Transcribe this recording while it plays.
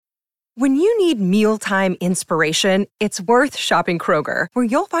When you need mealtime inspiration, it's worth shopping Kroger, where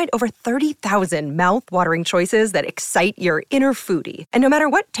you'll find over 30,000 mouth-watering choices that excite your inner foodie. And no matter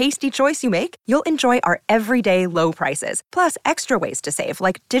what tasty choice you make, you'll enjoy our everyday low prices, plus extra ways to save,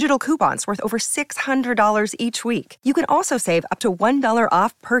 like digital coupons worth over $600 each week. You can also save up to $1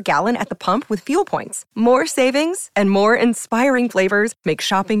 off per gallon at the pump with fuel points. More savings and more inspiring flavors make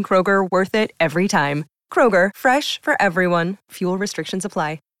shopping Kroger worth it every time. Kroger, fresh for everyone. Fuel restrictions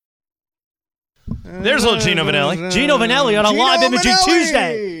apply. There's little Gino Vanelli. Gino Vanelli on a live Imaging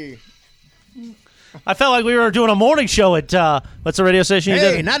Tuesday. I felt like we were doing a morning show at, what's the radio station you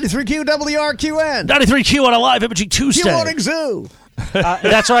did? 93Q WRQN. 93Q on a live Imaging Tuesday. Q Morning Zoo.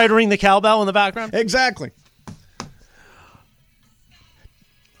 That's why I'd ring the cowbell in the background? Exactly.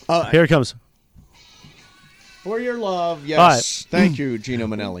 Here it comes. For your love, yes. Right. Thank you, Gino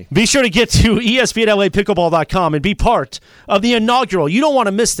Manelli. Be sure to get to ESPNLAPickleball.com and be part of the inaugural. You don't want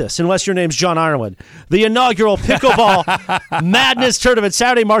to miss this unless your name's John Ireland. The inaugural Pickleball Madness Tournament,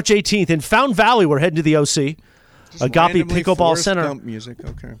 Saturday, March 18th in Fountain Valley. We're heading to the OC. Just Agape Pickleball Center. Dump music.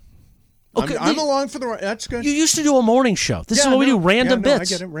 Okay. I'm along for the. That's good. You used to do a morning show. This is what we do, random bits. I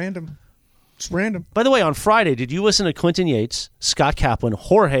get it, random. It's random. By the way, on Friday, did you listen to Clinton Yates, Scott Kaplan,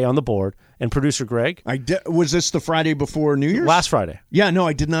 Jorge on the board, and producer Greg? I did. Was this the Friday before New Year's? Last Friday. Yeah, no,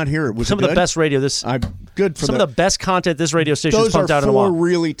 I did not hear it. Was some it of the best radio this? Good for some of the best content this radio station's pumped out in a while. Those are four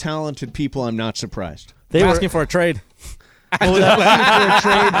really talented people. I'm not surprised. They were asking for a trade. Asking for a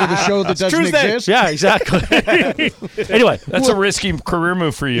trade with a show that doesn't exist. Yeah, exactly. Anyway, that's a risky career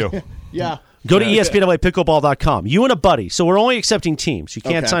move for you. Yeah. Go to ESPNLAPickleball.com. You and a buddy. So we're only accepting teams. You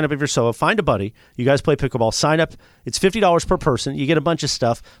can't sign up if you're solo. Find a buddy. You guys play pickleball. Sign up. It's $50 per person. You get a bunch of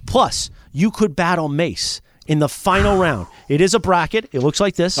stuff. Plus, you could battle Mace in the final round. It is a bracket. It looks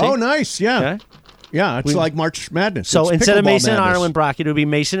like this. See? Oh, nice. Yeah. Okay. Yeah, it's like March Madness. So it's instead of Mason Madness. and Ireland bracket, it would be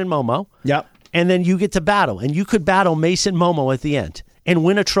Mason and Momo. Yep. And then you get to battle. And you could battle Mason Momo at the end and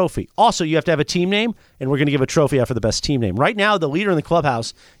win a trophy. Also, you have to have a team name, and we're going to give a trophy out for the best team name. Right now, the leader in the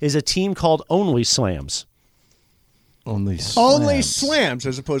clubhouse is a team called Only Slams. Only Slams. Only Slams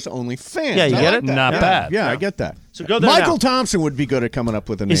as opposed to Only Fans. Yeah, you get it? Not bad. Yeah, I get that. So go there Michael now. Thompson would be good at coming up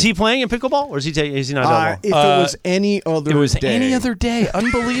with a name. Is he playing in pickleball, or is he not available? If it was any other day. It was any other day.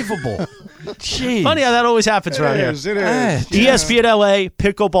 Unbelievable. Jeez. Funny how that always happens around here. It is.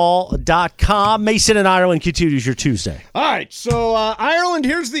 ESPNLAPickleball.com. Mason and Ireland continues your Tuesday. All right, so Ireland,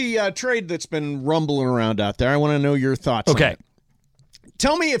 here's the trade that's been rumbling around out there. I want to know your thoughts on it.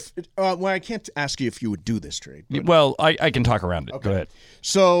 Tell me if, well, I can't ask you if you would do this trade. Well, I can talk around it. Okay. Go ahead.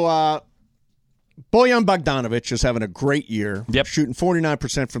 So, Bojan Bogdanovic is having a great year. Yep. Shooting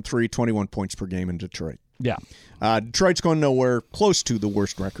 49% from three, 21 points per game in Detroit. Yeah. Detroit's going nowhere close to the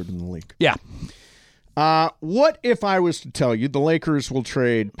worst record in the league. Yeah. What if I was to tell you the Lakers will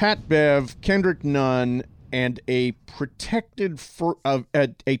trade Pat Bev, Kendrick Nunn, and a protected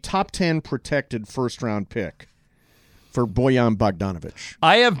a top 10 protected first-round pick for Bojan Bogdanovic?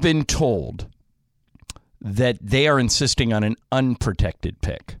 I have been told that they are insisting on an unprotected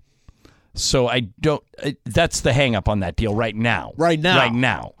pick. So I don't. That's the hang-up on that deal right now. Right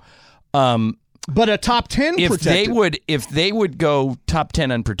now. But a top 10 protected. If they would go top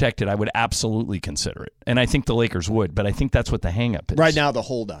 10 unprotected, I would absolutely consider it. And I think the Lakers would, but I think that's what the hang-up is. Right now, the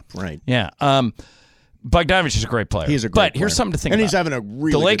hold-up, right. Yeah. Bogdanovic is a great player. He's a great player. But here's something to think and about. he's having a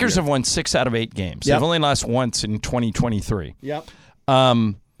really The good Lakers year. have won 6 out of 8 games. Yep. They've only lost once in 2023. Yep.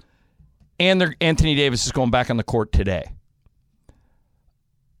 And Anthony Davis is going back on the court today.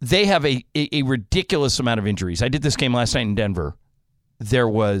 They have a ridiculous amount of injuries. I did this game last night in Denver. There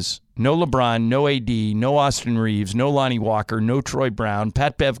was no LeBron, no AD, no Austin Reeves, no Lonnie Walker, no Troy Brown.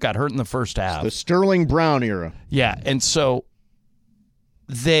 Pat Bev got hurt in the first half. The Sterling Brown era. Yeah, and so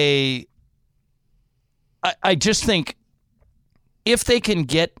I just think if they can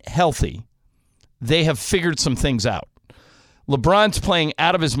get healthy, they have figured some things out. LeBron's playing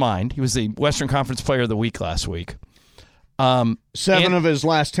out of his mind. He was the Western Conference Player of the Week last week. 7 of his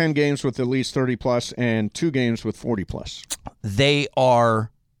last 10 games with at least 30-plus and 2 games with 40-plus. They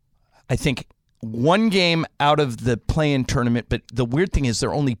are, I think, 1 game out of the play-in tournament, but the weird thing is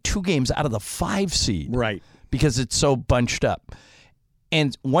they're only 2 games out of the 5 seed. Right. Because it's so bunched up.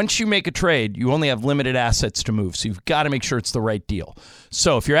 And once you make a trade, you only have limited assets to move, so you've got to make sure it's the right deal.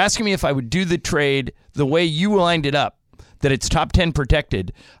 So if you're asking me if I would do the trade the way you lined it up, that it's top 10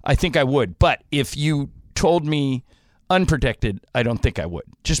 protected, I think I would. But if you told me unprotected, I don't think I would.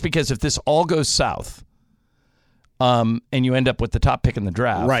 Just because if this all goes south, and you end up with the top pick in the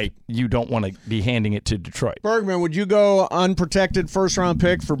draft, Right. you don't want to be handing it to Detroit. Bergman, would you go unprotected first-round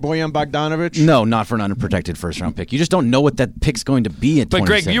pick for Bojan Bogdanovic? No, not for an unprotected first-round pick. You just don't know what that pick's going to be at But,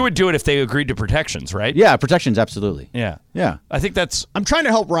 27. Greg, you would do it if they agreed to protections, right? Yeah, protections, absolutely. Yeah. Yeah. I think that's... I'm trying to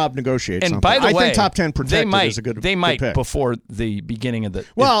help Rob negotiate And something. by the I way, think top 10 protected they might, is a good They might good pick. before the beginning of the...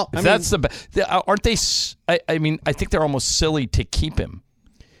 Well, if I that's mean- aren't they... I mean, I think they're almost silly to keep him.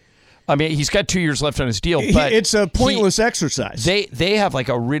 I mean, he's got 2 years left on his deal, but it's a pointless exercise. They have like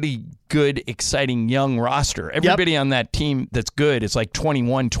a really good, exciting young roster. Everybody on that team that's good is like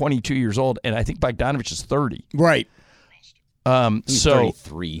 21, 22 years old, and I think Bogdanovich is 30. Right. He's So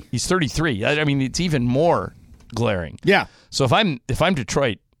 33. he's 33. I mean, it's even more glaring. Yeah. So if I'm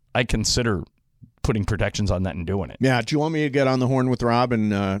Detroit, I consider putting protections on that and doing it. Yeah. Do you want me to get on the horn with Rob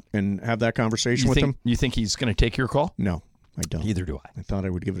and have that conversation with him? You think he's going to take your call? No, I don't. Either do I. I thought I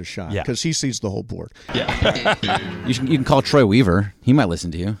would give it a shot. Yeah. Because he sees the whole board. You can call Troy Weaver. He might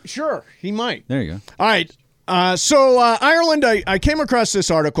listen to you. Sure, he might. There you go. All right. So Ireland, I came across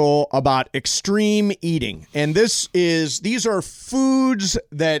this article about extreme eating, and these are foods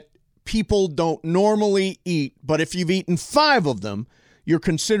that people don't normally eat, but if you've eaten 5 of them, you're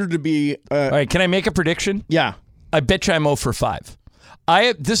considered to be. All right, can I make a prediction? Yeah. I bet you I'm 0 for 5.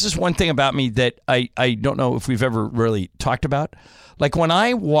 This is one thing about me that I don't know if we've ever really talked about. Like when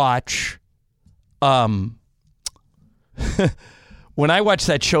I watch, when I watch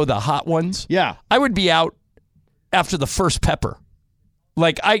that show, The Hot Ones, Yeah. I would be out after the first pepper.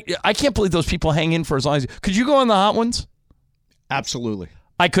 Like I can't believe those people hang in for as long as. Could you go on The Hot Ones? Absolutely.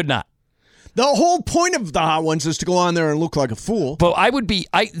 I could not. The whole point of the Hot Ones is to go on there and look like a fool. But I would be.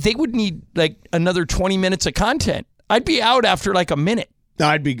 They would need like another 20 minutes of content. I'd be out after like a minute.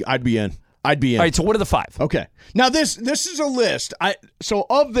 I'd be in. All right, so what are the 5? Okay. Now this is a list. So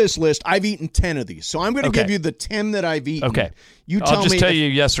of this list, I've eaten 10 of these. So I'm going to Okay. give you the 10 that I've eaten. Okay. You tell me. I'll just tell you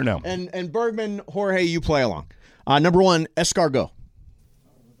yes or no. And Bergman, Jorge, you play along. Number 1, escargot.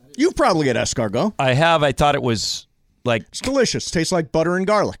 You probably get escargot. I have. I thought it was like. It's delicious. Tastes like butter and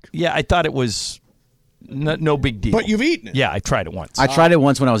garlic. Yeah, I thought it was no big deal. But you've eaten it. Yeah, I tried it once. I tried it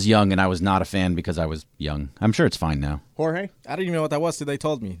once when I was young, and I was not a fan because I was young. I'm sure it's fine now. Jorge? I didn't even know what that was till they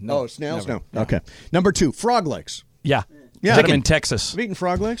told me. No. Oh, snails? Never. No. Okay. Number 2, frog legs. Yeah. Yeah. Put them in Texas. Have you eaten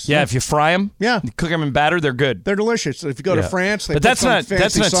frog legs? Yeah, if you fry them, Yeah. you cook them in batter, they're good. They're delicious. If you go to Yeah. France, they but put that's some not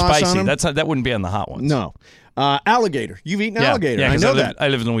fancy sauce on spicy. them. That wouldn't be on the hot ones. No. Alligator. You've eaten Yeah. alligator. Yeah, I 'cause know live, that. I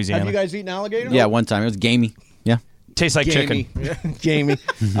live in Louisiana. Have you guys eaten alligator? Yeah, one time. It was gamey. Yeah. Tastes like Jamie. chicken. Jamie.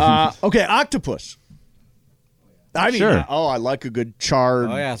 Okay, octopus. I mean, Sure. I like a good charred.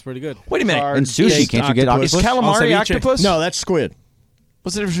 Oh, yeah, it's pretty good. Wait a minute. charred And sushi, baked can't you get Is octopus? calamari ceviche. octopus? No, that's squid.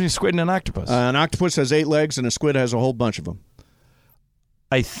 What's the difference between a squid and an octopus? An octopus has 8 legs, and a squid has a whole bunch of them.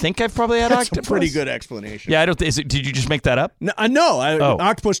 I think I've probably had That's octopus. a pretty good explanation. Yeah, I don't. Did you just make that up? No, Oh.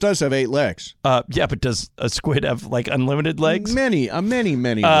 octopus does have 8 legs. Yeah, but does a squid have like unlimited legs? Many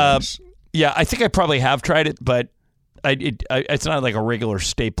legs. Yeah, I think I probably have tried it, but it's not like a regular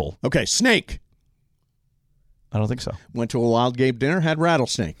staple. Okay, snake. I don't think so. Went to a wild game dinner, had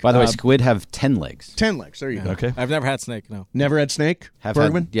rattlesnake. By the way, squid have 10 legs. 10 legs. There you go. Okay. I've never had snake, no. Never had snake? Have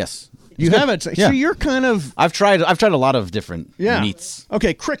Bergman? had, yes. You haven't? Yeah. So you're kind of... I've tried a lot of different meats.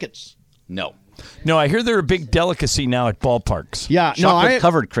 Okay, crickets. No. No, I hear they're a big delicacy now at ballparks. Yeah,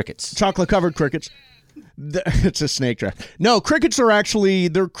 Chocolate-covered crickets. Chocolate-covered crickets. It's a snake draft. No, crickets are actually,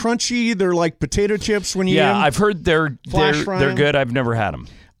 they're crunchy. They're like potato chips when you eat Yeah, them. I've heard they're fry 'em. good. I've never had them.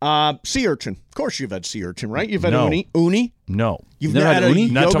 Sea urchin. Of course you've had sea urchin, right? You've had No. uni. Uni? No, You've never had a uni?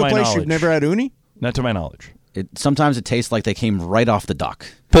 Not to yoga my place? knowledge. You've never had uni? not to my knowledge. Sometimes it tastes like they came right off the dock.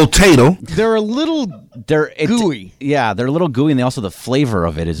 Potato. They're a little gooey. Yeah, they're a little gooey, and they also the flavor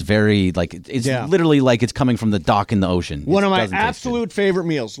of it is very it's literally like it's coming from the dock in the ocean. One It of my doesn't taste absolute favorite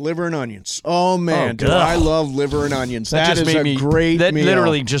meals, liver and onions. Oh, man. Oh, do ugh. I love liver and onions. That just is made a me great That meal.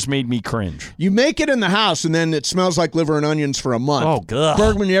 literally just made me cringe. You make it in the house, and then it smells like liver and onions for a month. Oh, God.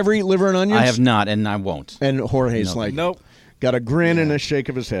 Bergman, you ever eat liver and onions? good. I have not, and I won't. And Jorge's like, Nope. got a grin and a shake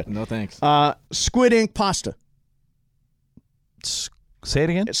of his head. No thanks. Squid ink pasta. Say it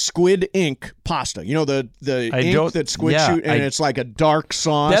again. Squid ink pasta. You know the ink that squid shoot, and it's like a dark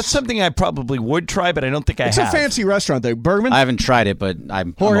sauce. That's something I probably would try, but I don't think I It's have. a fancy restaurant there. Bergman? I haven't tried it, but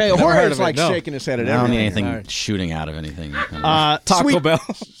I'm Jorge's heard of it, like no. shaking his head at I don't need everything. anything shooting out of anything. Taco Bell.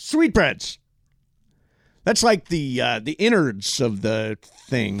 Sweetbreads. That's like the innards of the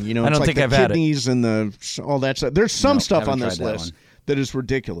thing. You know, I it's don't like think the I've had it. kidneys and all that stuff. There's some Nope, stuff haven't on this tried that list one. that is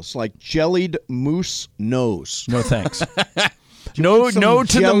ridiculous, like jellied moose nose. No thanks. No to the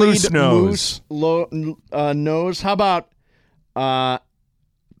Jellied moose nose. nose. How about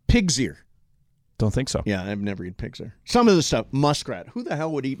pig's ear? Don't think so. Yeah, I've never eaten pigs there. Some of the stuff, muskrat. Who the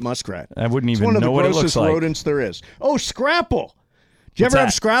hell would eat muskrat? I wouldn't It's even one of know the what it looks grossest like. rodents there is. Oh, scrapple. Do you ever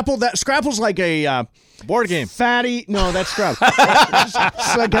have scrapple? Scrapple's like a board game. Fatty. No, that's scrapple.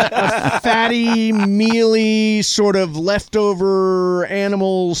 It's like a fatty, mealy sort of leftover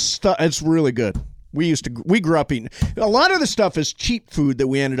animal stuff. It's really good. We grew up eating. A lot of the stuff is cheap food that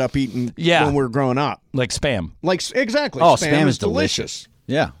we ended up eating when we were growing up. Like Spam. Exactly. Oh, Spam is delicious.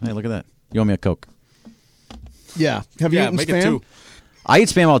 Yeah. Hey, look at that. You owe me a Coke. Yeah. Have you eaten make Spam? it 2. I eat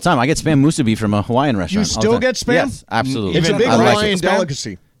Spam all the time. I get Spam musubi from a Hawaiian restaurant. You still get Spam? Yes, absolutely. It's a big I like Hawaiian it.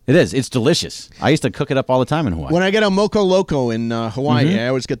 delicacy. It is. It's delicious. I used to cook it up all the time in Hawaii. When I get a Moco Loco in Hawaii, I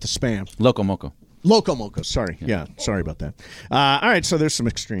always get the Spam. Loco Moco. Loco Moco, sorry. Yeah, sorry about that. All right, so there's some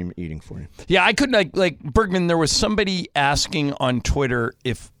extreme eating for you. Yeah, I couldn't, like Bergman, there was somebody asking on Twitter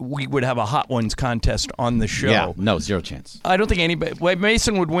if we would have a Hot Ones contest on the show. Yeah, no, zero chance. I don't think anybody,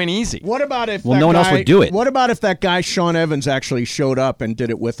 Mason would win easy. What about if no one else would do it? What about if that guy Sean Evans actually showed up and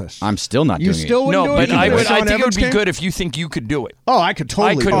did it with us? I'm still not You doing still it. wouldn't No, do it? but even if I Sean think it would Evans be came? good if you think you could do it. Oh, I could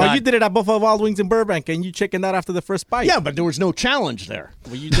totally I could do it. not. You did it at Buffalo Wild Wings in Burbank, and you chickened out after the first bite. Yeah, but there was no challenge there.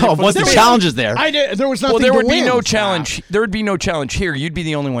 Well, you did it No, for once the the challenge is there. There was nothing Well, there to would be win. no challenge. There would be no challenge here. You'd be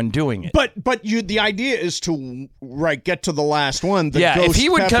the only one doing it. But the idea is to get to the last one. The yeah, if ghost he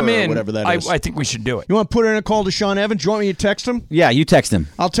would pepper come or in, whatever that is. I think we should do it. You want to put in a call to Sean Evans? Do you want me to text him? Yeah, you text him.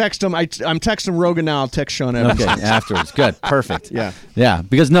 I'll text him. I'm texting Rogan now. I'll text Sean Evans. Okay, afterwards. Good. Perfect. Yeah. Yeah,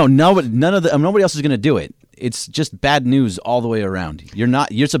 because nobody else is going to do it. It's just bad news all the way around.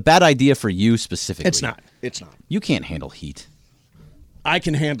 It's a bad idea for you specifically. It's not. You can't handle heat. I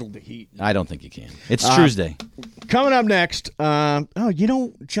can handle the heat. I don't think you can. It's Tuesday. Coming up next, John,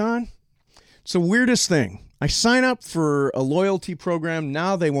 it's the weirdest thing. I sign up for a loyalty program.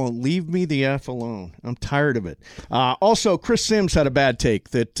 Now they won't leave me the F alone. I'm tired of it. Also, Chris Sims had a bad take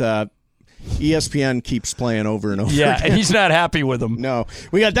that ESPN keeps playing over and over Yeah, again. and he's not happy with them. No.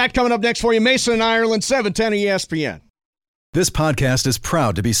 We got that coming up next for you. Mason and Ireland, 710 ESPN. This podcast is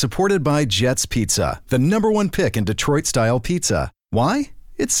proud to be supported by Jets Pizza, the #1 pick in Detroit-style pizza. Why?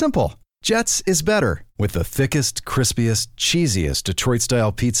 It's simple. Jets is better. With the thickest, crispiest, cheesiest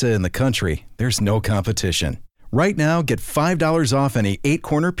Detroit-style pizza in the country, there's no competition. Right now, get $5 off any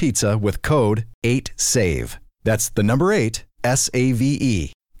 8-corner pizza with code 8SAVE. That's the number 8,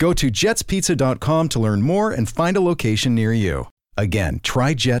 SAVE. Go to jetspizza.com to learn more and find a location near you. Again,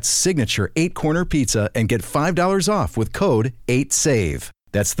 try Jet's signature 8-corner pizza and get $5 off with code 8SAVE.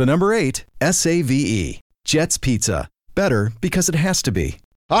 That's the number 8, SAVE. Jet's Pizza. Better because it has to be.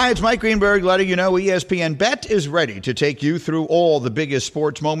 Hi, it's Mike Greenberg letting you know ESPN Bet is ready to take you through all the biggest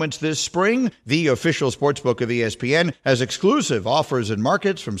sports moments this spring. The official sportsbook of ESPN has exclusive offers and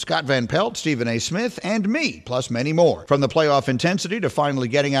markets from Scott Van Pelt, Stephen A. Smith, and me, plus many more. From the playoff intensity to finally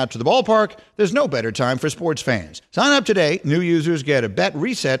getting out to the ballpark, there's no better time for sports fans. Sign up today. New users get a bet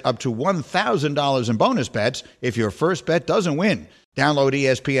reset up to $1,000 in bonus bets if your first bet doesn't win. Download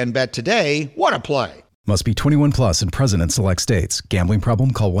ESPN Bet today. What a play. Must be 21 plus and present in select states. Gambling problem?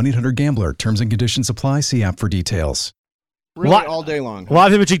 Call 1-800-GAMBLER. Terms and conditions apply. See app for details. Really, all day long.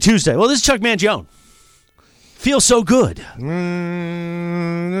 Live Imaging Tuesday. Well, this is Chuck Mangione. Feels so good.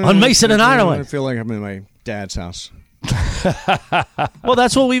 On Mason and Ireland. I feel like I'm in my dad's house. Well,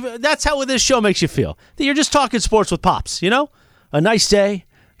 that's how this show makes you feel. That you're just talking sports with pops, you know? A nice day.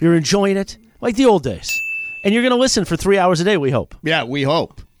 You're enjoying it. Like the old days. And you're going to listen for 3 hours a day, we hope. Yeah, we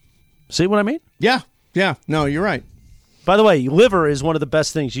hope. See what I mean? Yeah. No, you're right. By the way, liver is one of the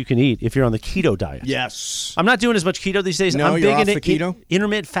best things you can eat if you're on the keto diet. Yes. I'm not doing as much keto these days. No, I'm you're big off into the keto?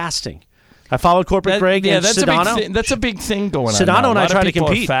 intermittent fasting. I followed Corporate Greg and Sedano. That's a big thing going on. Sedano now. and I try to people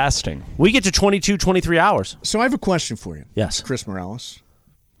compete. Are fasting. We get to 22, 23 hours. So I have a question for you. Yes. Chris Morales,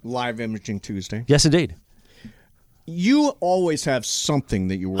 Live Imaging Tuesday. Yes, indeed. You always have something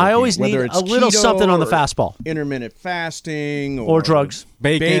that you work. I always whether need it's a little keto something on the or fastball. Intermittent fasting. Or drugs.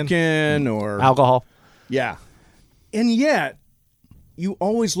 Bacon or alcohol. Yeah. And yet, you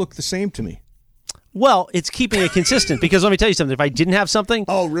always look the same to me. Well, it's keeping it consistent because let me tell you something. If I didn't have something,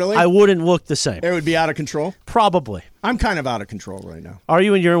 oh really, I wouldn't look the same. It would be out of control? Probably. I'm kind of out of control right now. Are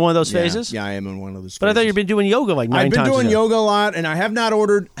you? And you're in one of those phases? Yeah, I am in one of those phases. But I thought you've been doing yoga like 9 times. I've been doing yoga a lot, and I have not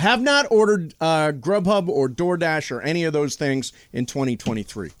ordered Grubhub or DoorDash or any of those things in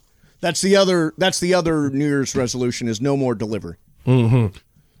 2023. That's the other New Year's resolution is no more delivery. Mm-hmm.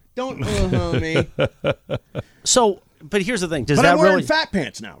 Don't me. So, but here's the thing. But I'm wearing fat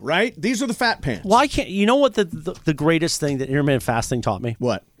pants now, right? These are the fat pants. Why can't you know what the greatest thing that intermittent fasting taught me?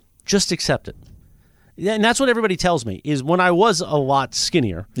 What? Just accept it. And that's what everybody tells me is when I was a lot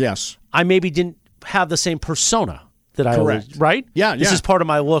skinnier. Yes. I maybe didn't have the same persona that I Correct. always, right? Yeah, This yeah. is part of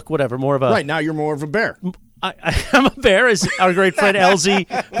my look, whatever, more of a... Right, now you're more of a bear. I'm a bear, as our great friend LZ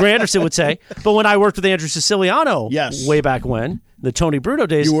Granderson would say. But when I worked with Andrew Siciliano Yes. way back when, the Tony Bruno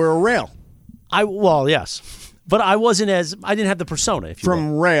days, You were a rail. yes. But I didn't have the persona, if you will.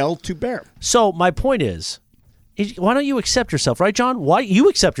 From rail to bear. So my point is, why don't you accept yourself, right, John? Why you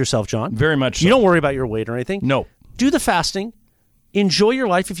accept yourself, John? Very much so. You don't worry about your weight or anything. No. Do the fasting. Enjoy your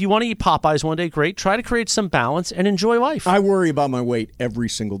life. If you want to eat Popeyes one day, great. Try to create some balance and enjoy life. I worry about my weight every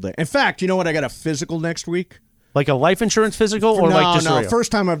single day. In fact, you know what? I got a physical next week. Like a life insurance physical or like just No. real? First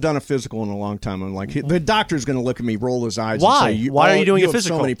time I've done a physical in a long time. I'm like, the doctor's going to look at me, roll his eyes. Why? And say, Why are you doing a have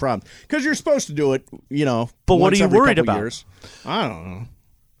physical? So many problems. Because you're supposed to do it, But what once are you every worried couple about? Years. I don't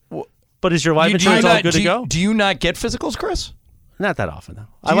know. But is your life Do you insurance all not- good do to you- go? Do you not get physicals, Chris? Not that often,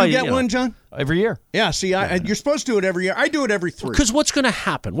 though. Do you get one, John? Every year. Yeah, see, you're supposed to do it every year. I do it every 3. Because what's going to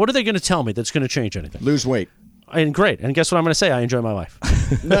happen? What are they going to tell me that's going to change anything? Lose weight. And great. And guess what I'm going to say? I enjoy my life.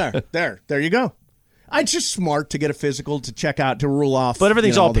 There you go. It's just smart to get a physical to check out, to rule off. But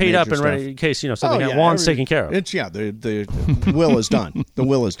everything's all the paid up major and ready stuff. in case, something Juan's taken care of. The will is done. The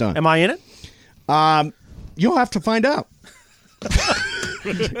will is done. Am I in it? You'll have to find out.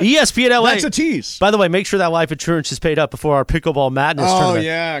 ESPN LA. That's a tease. By the way, make sure that life insurance is paid up before our Pickleball Madness tournament.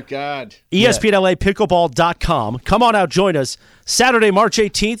 yeah, God. ESPN LA, pickleball.com. Come on out, join us. Saturday, March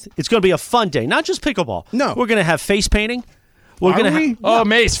 18th. It's going to be a fun day. Not just pickleball. No. We're going to have face painting. We're going to Oh,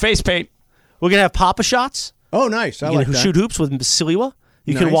 Mace, face paint. We're going to have Papa shots. Oh, nice. I You like can that. shoot hoops with Siliwa.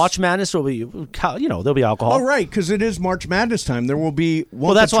 You can Nice. watch Madness. There'll be, there'll be alcohol. Oh, right, because it is March Madness time. There will be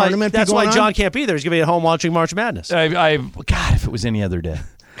Well, that's why. tournament That's be why going John on? can't be there. He's going to be at home watching March Madness. God, if it was any other day.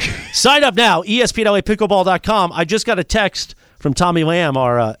 Sign up now. ESPNLAPickleball.com. I just got a text from Tommy Lamb,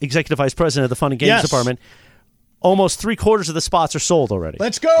 our executive vice president of the Fun and Games Yes. department. Almost 3/4 of the spots are sold already.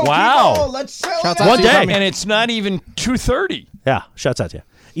 Let's go. Wow. people. Let's sell Shouts it out One to day. Tommy. And it's not even 2:30. Yeah, shouts out to you.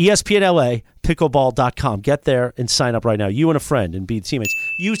 ESPNLAPickleball.com. Get there and sign up right now. You and a friend and be teammates.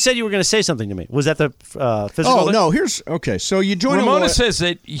 You said you were going to say something to me. Was that the physical? Oh, thing? no. Okay. So you join Ramona a says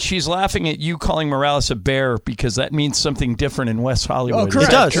that she's laughing at you calling Morales a bear because that means something different in West Hollywood. Oh, Is correct.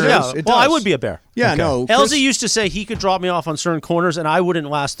 It that does. true? Yeah. It Well, I does. would be a bear. Yeah, no. Elsie used to say he could drop me off on certain corners and I wouldn't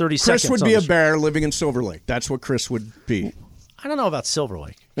last 30 seconds. Chris would on be a the- bear living in Silver Lake. That's what Chris would be. I don't know about Silver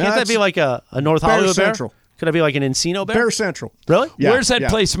Lake. Yeah, Can't that be that's- like a North Bear Hollywood Central. bear? Could I be like an Encino bear? Bear Central. Really? Yeah, Where's that yeah.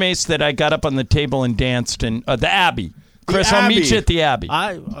 place, Mace, that I got up on the table and danced in? The Abbey. Chris, I'll meet Abbey. you at the Abbey.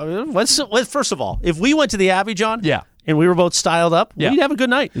 Let's first of all, if we went to the Abbey, John, Yeah. and we were both styled up, Yeah. we'd have a good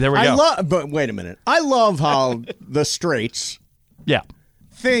night. There we I go. love, but wait a minute. I love how the straights Yeah.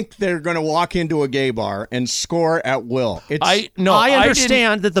 think they're going to walk into a gay bar and score at will. I I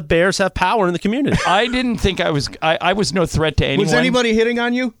understand that the Bears have power in the community. I didn't think I was no threat to anyone. Was anybody hitting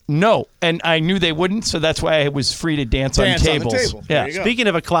on you? No, and I knew they wouldn't, so that's why I was free to dance on Dance on the tables. table. There Yeah. you go. Speaking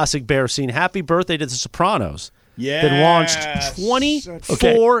of a classic Bear scene, happy birthday to The Sopranos. Yes. That launched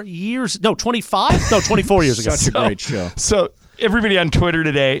 24 years. No, 25? No, 24 years ago. Such a great show. So everybody on Twitter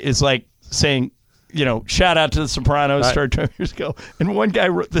today is like saying, shout out to The Sopranos, Right. started 12 years ago. And one guy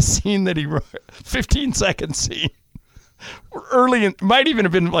wrote the scene that he wrote, 15-second scene. Early in, might even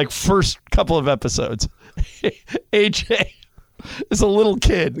have been like first couple of episodes. AJ is a little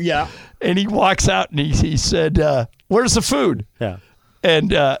kid. Yeah. And he walks out and he said, where's the food? Yeah.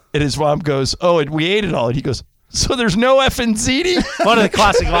 And his mom goes, oh, and we ate it all. And he goes, so there's no effing ziti? One of the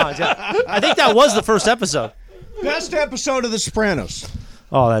classic lines. Yeah. I think that was the first episode. Best episode of The Sopranos.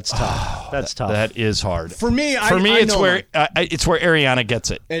 Oh, that's tough. That's tough. That is hard. For me, For me, I it's know where it's where Ariana gets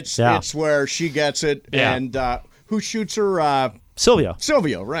it. it's where she gets it. Yeah. And who shoots her? Silvio.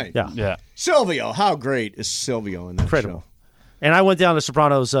 Silvio, right? Yeah. Yeah. Silvio. How great is Silvio in that Incredible. show? And I went down the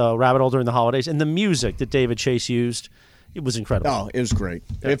Sopranos rabbit hole during the holidays, and the music that David Chase used, it was incredible. Oh, it was great.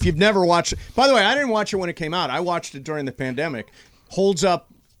 If you've never watched it, by the way, I didn't watch it when it came out. I watched it during the pandemic. Holds up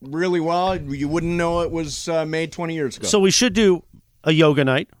really well. You wouldn't know it was made 20 years ago. So we should do a yoga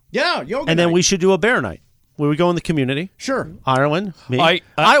night, yeah, yoga and then night. we should do a bear night, where we go in the community. Sure. Ireland, me. What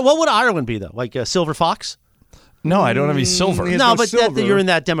would Ireland be, though? Like Silver Fox? No, I don't have any silver. He has No, no but silver. you're in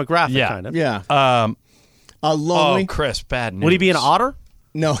that demographic, Yeah. kind of. Yeah. Lonely. Oh, Chris, bad news. Would he be an otter?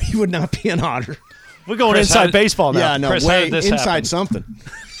 No, he would not be an otter. We're going Chris, how inside did- baseball now. Yeah, no, Chris, how way did this inside happen? something.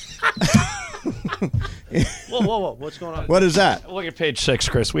 Whoa. What's going on? What is that? Look at page 6,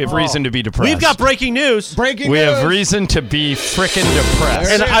 Chris. We have reason to be depressed. We've got breaking news. Breaking We news. have reason to be frickin'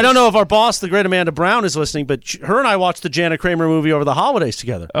 depressed. And I don't know if our boss, the great Amanda Brown, is listening, but her and I watched the Janet Kramer movie over the holidays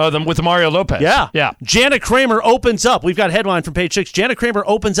together. With Mario Lopez. Yeah. Yeah. Janet Kramer opens up. We've got a headline from page 6. Janet Kramer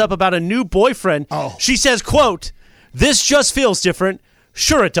opens up about a new boyfriend. Oh. She says, quote, "This just feels different.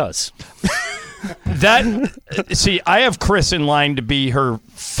 Sure it does." See, I have Chris in line to be her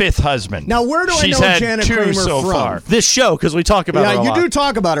 5th husband. Now, where do She's I know had Jana 2 Kramer so from? far. This show, because we talk about her a lot. Yeah, you do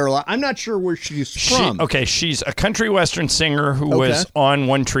talk about her a lot. I'm not sure where she's from. Okay, she's a country western singer who was on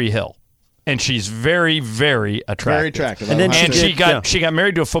One Tree Hill. And she's very, very attractive. Very attractive. And then she got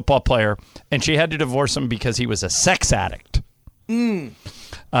married to a football player, and she had to divorce him because he was a sex addict. He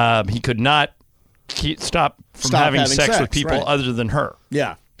could not stop having sex with people other than her.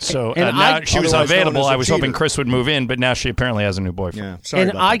 Yeah. So now she was available. I was hoping Chris would move in, but now she apparently has a new boyfriend. Yeah, sorry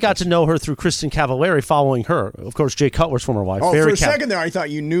and I got to know her through Kristen Cavallari following her. Of course, Jay Cutler's former wife. Oh, for a second there, I thought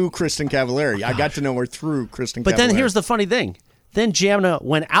you knew Kristen Cavallari. I got to know her through Kristen Cavallari. But then here's the funny thing. Then Jana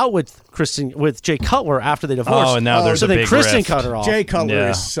went out with Jay Cutler after they divorced. Oh, and now there's so a then big Kristen rift. cut her off. Jay Cutler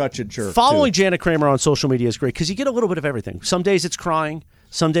is such a jerk. Following Jana Kramer on social media is great because you get a little bit of everything. Some days it's crying.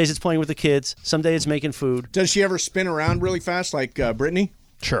 Some days it's playing with the kids. Some days it's making food. Does she ever spin around really fast like Brittany?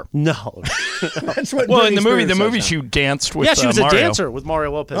 Sure. No. That's what. Well, in the Britney movie, Spears she danced with Yeah, she was Mario. a dancer with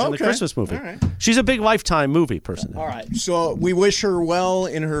Mario Lopez in the Christmas movie. All right. She's a big Lifetime movie person. All right. So we wish her well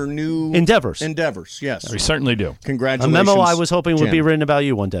in her new endeavors. Yes. We certainly do. A Congratulations. memo I was hoping would be Jana. written about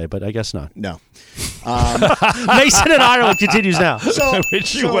you one day, but I guess not. No. Mason in Ireland continues now. So, I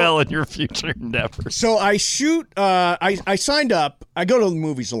wish you well in your future endeavors. So I shoot. I signed up. I go to the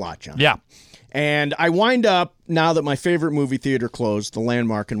movies a lot, John. Yeah. And I wind up, now that my favorite movie theater closed, the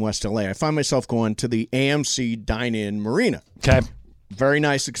Landmark in West LA, I find myself going to the AMC Dine-In Marina. Okay. Very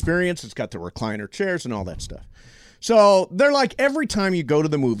nice experience. It's got the recliner chairs and all that stuff. So they're like, every time you go to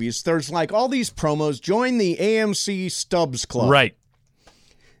the movies, there's like all these promos. Join the AMC Stubbs Club. Right.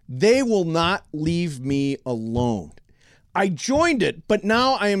 They will not leave me alone. I joined it, but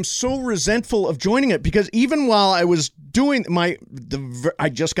now I am so resentful of joining it because even while I was doing I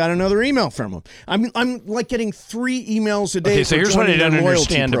just got another email from them. I'm like getting 3 emails a day. Okay, so here's what I don't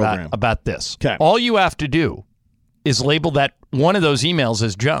understand program. about this. Okay. All you have to do is label that one of those emails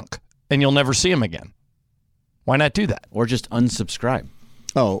as junk, and you'll never see them again. Why not do that? Or just unsubscribe.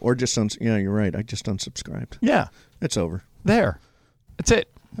 Oh, or just yeah, you're right. I just unsubscribed. Yeah. It's over. There. That's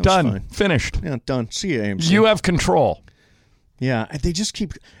it. That was Done. fine. Finished. Yeah, done. See you, AMC. You have control. Yeah, they just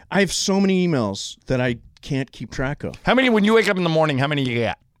keep. I have so many emails that I can't keep track of. How many, when you wake up in the morning, how many you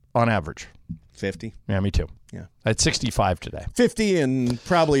get on average? 50. Yeah, me too. Yeah. I had 65 today. 50 and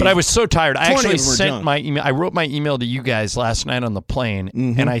probably. But I was so tired. I 20 actually of them were sent junk. my email. I wrote my email to you guys last night on the plane,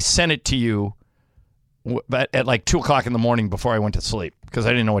 and I sent it to you at like 2 o'clock in the morning before I went to sleep because I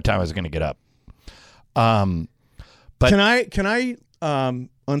didn't know what time I was going to get up. But Can I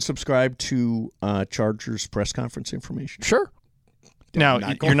unsubscribe to Chargers press conference information? Sure. Now,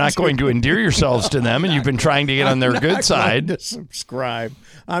 you're not going to endear yourselves to them, and you've been trying to get on their good side. To subscribe.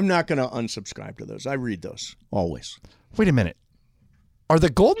 I'm not going to unsubscribe to those. I read those always. Wait a minute. Are the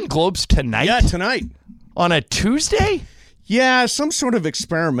Golden Globes tonight? Yeah, tonight. On a Tuesday? Yeah, some sort of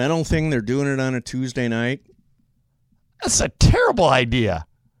experimental thing. They're doing it on a Tuesday night. That's a terrible idea.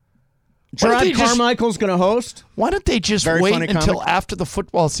 Gerard Carmichael's going to host. Why don't they just Very wait funny until comic. after the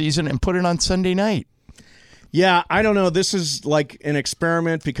football season and put it on Sunday night? Yeah, I don't know. This is like an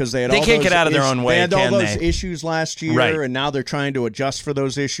experiment because they had. They all can't those get out of their own way, They had all can those they? issues last year, Right. and now they're trying to adjust for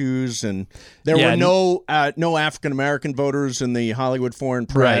those issues. And there Yeah, were no African American voters in the Hollywood Foreign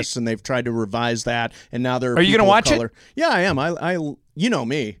Press, Right. and they've tried to revise that. And now there Are you going gonna to watch it? Yeah, I am. I you know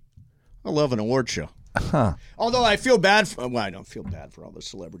me. I love an award show. Huh. Although I feel bad. I don't feel bad for all the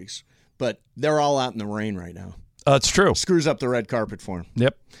celebrities, but they're all out in the rain right now. It's true. Screws up the red carpet for them.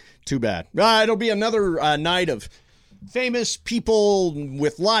 Yep. Too bad. It'll be another night of famous people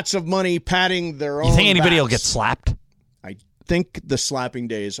with lots of money patting their own. You think anybody will backs. get slapped? I think the slapping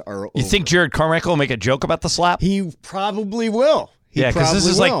days are over. You think Jared Carmichael will make a joke about the slap? He probably will. Yeah, because this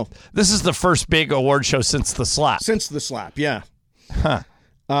is will. this is the first big award show since the slap. Since the slap, yeah. Huh.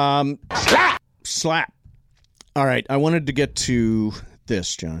 Slap. All right, I wanted to get to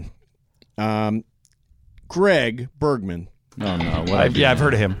this, John. Greg Bergman. Oh, no. I've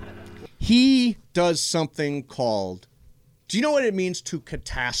heard of him. He does something called. Do you know what it means to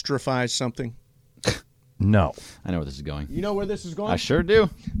catastrophize something? No. I know where this is going. You know where this is going? I sure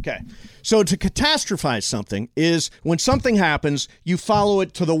do. Okay. So to catastrophize something is when something happens, you follow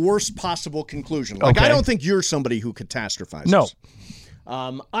it to the worst possible conclusion. Like, Okay. I don't think you're somebody who catastrophizes. No.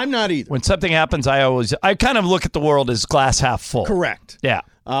 I'm not either. When something happens, I kind of look at the world as glass half full. Correct. Yeah.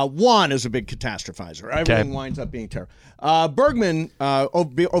 Juan is a big catastrophizer. Everything winds up being terrible. Bergman,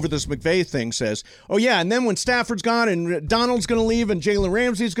 over this McVay thing, says, oh, yeah, and then when Stafford's gone and Donald's going to leave and Jalen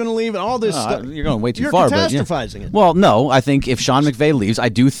Ramsey's going to leave and all this stuff. You're going way too far. You're catastrophizing it. Well, no, I think if Sean McVay leaves, I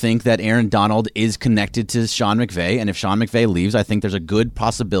do think that Aaron Donald is connected to Sean McVay, and if Sean McVay leaves, I think there's a good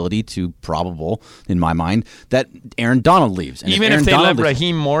possibility probable, in my mind, that Aaron Donald leaves. And Even if they let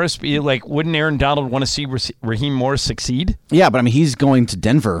Raheem Morris be, wouldn't Aaron Donald want to see Raheem Morris succeed? Yeah, but I mean, he's going to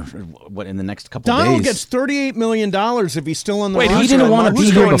Denver in the next couple Donald days. gets $38 million if he's still on the roster. He didn't want to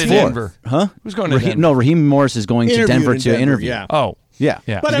be here before. Denver? Huh? Who's going to Denver? No, Raheem Morris is going to Denver to interview. Yeah. Oh. Yeah,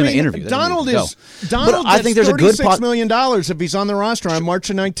 but he's going to interview. Donald gets $36 million if he's on the roster on March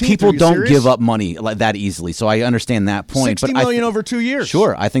 19th. People don't give up money like that easily, so I understand that point. $60 million over 2 years.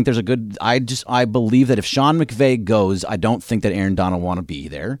 Sure, I think there's a good. I believe that if Sean McVay goes, I don't think that Aaron Donald want to be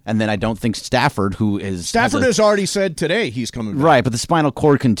there, and then I don't think Stafford, has already said today he's coming back. Right, but the spinal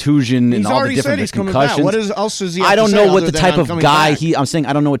cord contusion and all the different concussions. What else does he? I don't know what the type of guy I'm saying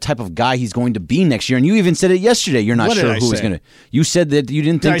I don't know what type of guy he's going to be next year, and you even said it yesterday. You're not sure who he's going to. You said that you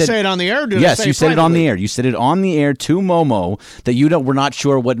didn't think that. Say it on the air? Yes, you said it on the air. You said it on the air to Momo that we're not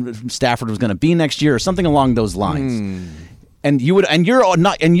sure what Stafford was going to be next year or something along those lines. And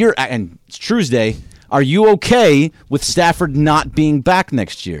it's Tuesday. Are you okay with Stafford not being back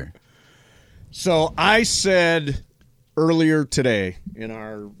next year? So I said earlier today in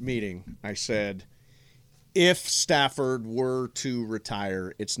our meeting, I said, if Stafford were to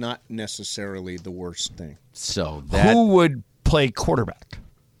retire, it's not necessarily the worst thing. So who would play quarterback?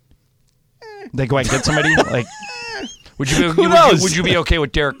 They go out and get somebody? Would you be okay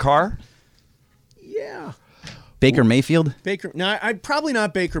with Derek Carr? Yeah. Baker Mayfield? I'd probably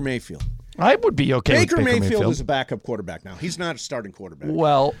not Baker Mayfield. I would be okay with Baker Mayfield. Baker Mayfield is a backup quarterback now. He's not a starting quarterback.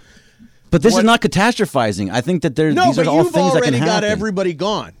 Well, but this is not catastrophizing. I think that these are all things that can happen. You've already got everybody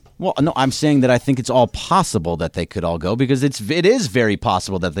gone. Well, no, I'm saying that I think it's all possible that they could all go because it is very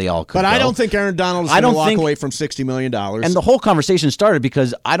possible that they all could go. But I don't think Aaron Donald is going to walk away from $60 million. And the whole conversation started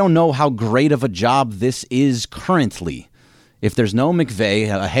because I don't know how great of a job this is currently. If there's no McVay,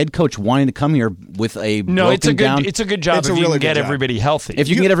 a head coach wanting to come here with a it's a good job if you can get everybody healthy. If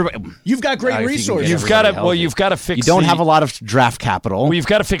you can get everybody, you've got great resources. You've got to fix. You don't have a lot of draft capital. Well, you've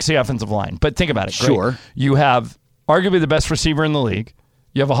got to fix the offensive line. But think about it. Sure, you have arguably the best receiver in the league.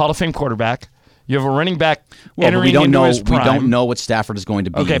 You have a Hall of Fame quarterback. You have a running back entering into his prime. We don't know what Stafford is going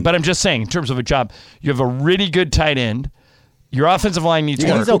to be. Okay, but I'm just saying, in terms of a job, you have a really good tight end. Your offensive line needs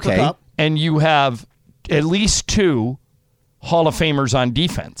work. He's okay. And you have at least 2 Hall of Famers on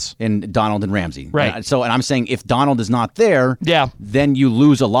defense. In Donald and Ramsey. Right. And I'm saying if Donald is not there, then you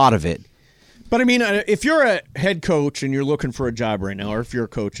lose a lot of it. But, I mean, if you're a head coach and you're looking for a job right now, or if you're a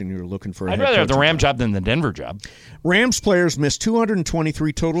coach and you're looking for a head coach. I'd rather have the Ram job than the Denver job. Rams players missed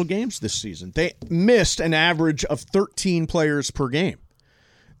 223 total games this season. They missed an average of 13 players per game.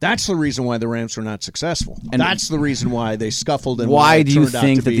 That's the reason why the Rams were not successful. And that's the reason why they scuffled. And why do you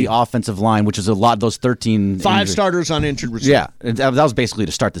think that the offensive line, which is a lot, those 13 5 starters on injured reserve? Yeah, that was basically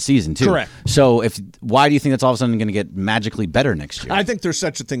to start the season too. Correct. So why do you think that's all of a sudden going to get magically better next year? I think there's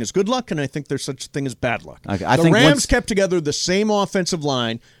such a thing as good luck, and I think there's such a thing as bad luck. Okay, the Rams kept together the same offensive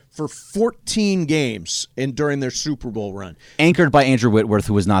line for 14 games during their Super Bowl run, anchored by Andrew Whitworth,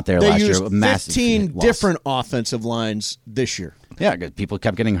 who was not there last year. They used 15 different offensive lines this year. Yeah, people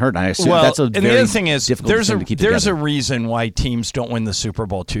kept getting hurt. I assume that's a very the other thing is there's a reason why teams don't win the Super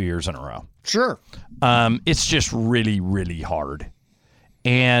Bowl 2 years in a row. Sure. It's just really, really hard.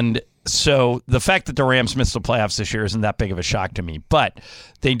 And so the fact that the Rams missed the playoffs this year isn't that big of a shock to me. But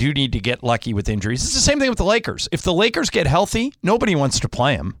they do need to get lucky with injuries. It's the same thing with the Lakers. If the Lakers get healthy, nobody wants to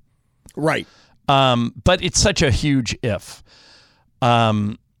play them. Right. But it's such a huge if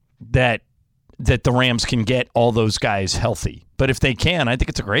that the Rams can get all those guys healthy. But if they can, I think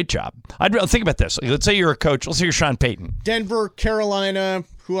it's a great job. Think about this. Let's say you're a coach. Let's say you're Sean Payton. Denver, Carolina.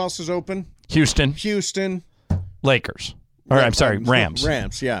 Who else is open? Houston. Lakers. Or I'm sorry, Rams.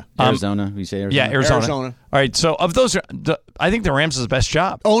 Rams, yeah. Arizona. You say Arizona? Yeah, Arizona. All right, so of those, I think the Rams is the best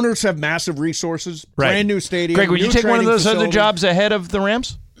job. Owners have massive resources. Right. Brand new stadium. Greg, would you take one of those other jobs ahead of the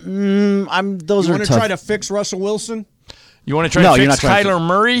Rams? Those you are want to tough. try to fix Russell Wilson? You want to try to fix Kyler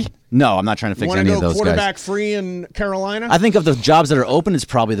Murray? No, I'm not trying to fix any of those guys. Want to go quarterback free in Carolina? I think of the jobs that are open, it's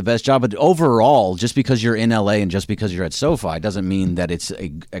probably the best job. But overall, just because you're in L.A. and just because you're at SoFi doesn't mean that it's a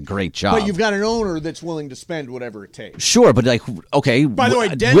great job. But you've got an owner that's willing to spend whatever it takes. Sure, but okay. By the way,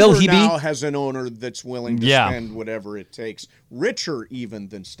 Denver now has an owner that's willing to spend whatever it takes. Richer even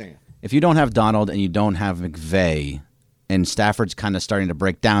than Stan. If you don't have Donald and you don't have McVay and Stafford's kind of starting to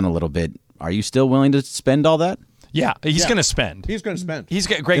break down a little bit, are you still willing to spend all that? Yeah, he's going to spend. He's going to spend. He's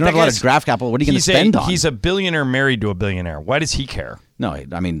got great. You don't have a lot of draft capital. What are you going to spend on? He's a billionaire married to a billionaire. Why does he care? No,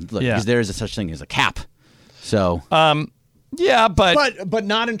 I mean, look, because there is a such thing as a cap. So, yeah, but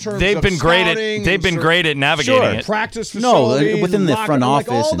not in terms. They've of been great at great at navigating it. Practice facilities, within the front office,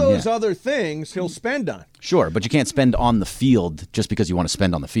 like all and, those other things he'll spend on. Sure, but you can't spend on the field just because you want to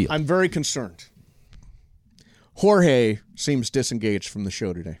spend on the field. I'm very concerned. Jorge seems disengaged from the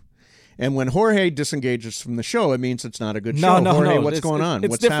show today. And when Jorge disengages from the show, it means it's not a good show. Jorge, what's going on? It's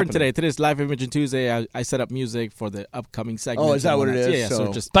what's different happening? today. Today's Live Imaging Tuesday. I set up music for the upcoming segment. Oh, is that what it is? Yeah.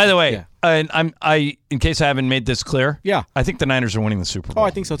 So just, by the way, I in case I haven't made this clear, I think the Niners are winning the Super Bowl. Oh, I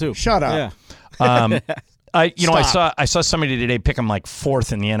think so too. Shut up. Yeah. I saw somebody today pick them like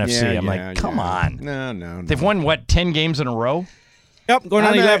 4th in the NFC. I'm like, come on. No. They've won 10 games in a row? Yep, going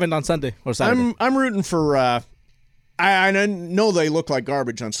on 11 on Sunday or Saturday. I'm rooting for. I know they look like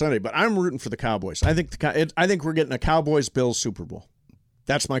garbage on Sunday, but I'm rooting for the Cowboys. I think we're getting a Cowboys-Bills Super Bowl.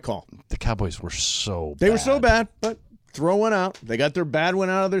 That's my call. The Cowboys were so bad. They were so bad, but throw one out. They got their bad one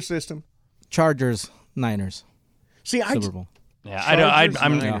out of their system. Chargers, Niners. See, Super Bowl. Yeah,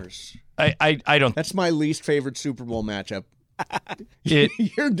 Niners. I don't. That's my least favorite Super Bowl matchup.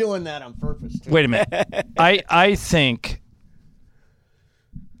 You're doing that on purpose, too. Wait a minute. I think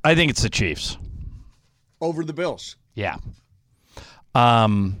it's the Chiefs. Over the Bills. Yeah.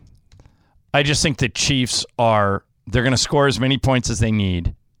 I just think the Chiefs they're going to score as many points as they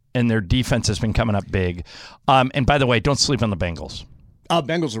need, and their defense has been coming up big. And by the way, don't sleep on the Bengals.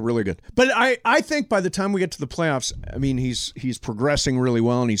 Bengals are really good. But I think by the time we get to the playoffs, I mean, he's progressing really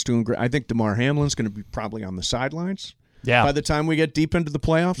well, and he's doing great. I think DeMar Hamlin's going to be probably on the sidelines. Yeah. By the time we get deep into the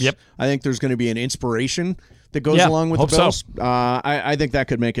playoffs, yep. I think there's going to be an inspiration that goes along with the Bills. So. I think that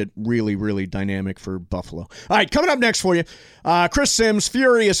could make it really, really dynamic for Buffalo. All right, coming up next for you, Chris Sims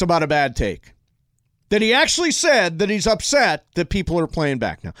furious about a bad take. That he actually said that he's upset that people are playing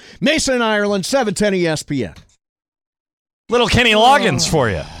back now. Mason in Ireland, 710 ESPN. Little Kenny Loggins for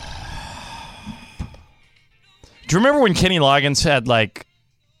you. Do you remember when Kenny Loggins had like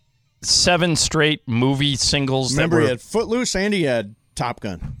 7 straight movie singles? Remember, he had Footloose and he had Top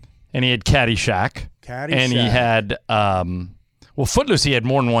Gun. And he had Caddyshack. And he had, Footloose, he had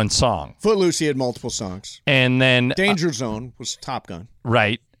more than one song. Footloose, he had multiple songs. And then Danger Zone was Top Gun.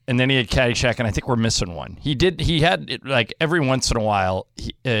 Right. And then he had Caddyshack, and I think we're missing one. He had it like every once in a while.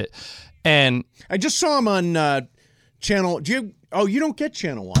 And I just saw him on channel. You don't get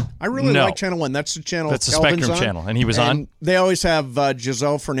Channel 1. I really like Channel 1. That's the channel. That's the Elvin's Spectrum on. channel, and he was on. They always have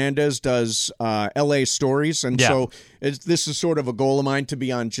Giselle Fernandez does L.A. Stories, and so this is sort of a goal of mine to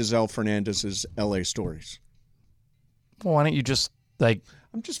be on Giselle Fernandez's L.A. Stories. Well, why don't you just I'm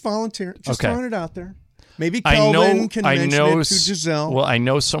just volunteering, throwing it out there. Maybe Kelvin can mention it to Giselle. Well, I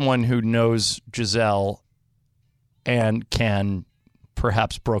know someone who knows Giselle and can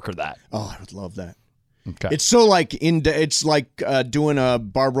perhaps broker that. Oh, I would love that. Okay. It's so it's like doing a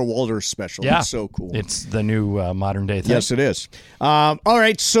Barbara Walters special. Yeah. It's so cool. It's the new modern day thing. Yes, it is. All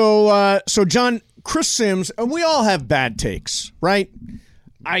right, so John, Chris Sims, and we all have bad takes, right?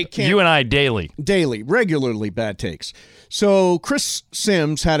 You and I daily, regularly bad takes. So Chris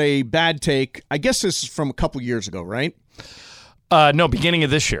Sims had a bad take. I guess this is from a couple years ago, right? No, beginning of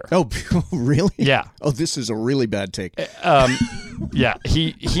this year. Oh, really? Yeah. Oh, this is a really bad take. Yeah.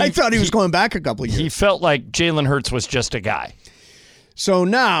 I thought he was going back a couple of years. He felt like Jalen Hurts was just a guy. So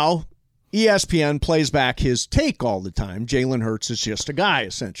now ESPN plays back his take all the time. Jalen Hurts is just a guy,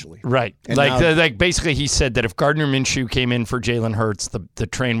 essentially. Right. And like basically he said that if Gardner Minshew came in for Jalen Hurts, the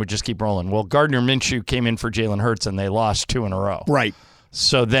train would just keep rolling. Well, Gardner Minshew came in for Jalen Hurts, and they lost 2 in a row. Right.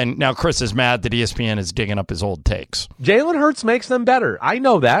 So then now Chris is mad that ESPN is digging up his old takes. Jalen Hurts makes them better. I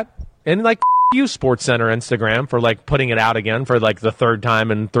know that. And like you, SportsCenter Instagram, for like putting it out again for like the 3rd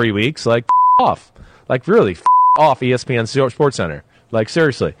time in 3 weeks. Like off. Like really off ESPN SportsCenter. Like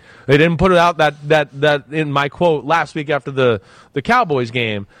seriously, they didn't put it out that in my quote last week after the Cowboys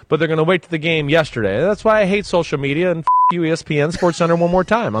game, but they're going to wait to the game yesterday. That's why I hate social media and you ESPN SportsCenter one more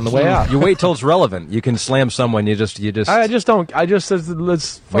time on the way out. You wait till it's relevant. You can slam someone. You just. I just don't. I just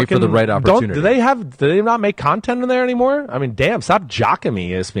let's wait for the right opportunity. Do they not make content in there anymore? I mean, damn! Stop jocking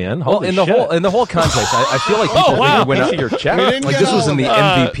me, ESPN. Holy in the whole context, I feel like people wow. went out your check. Like this was in the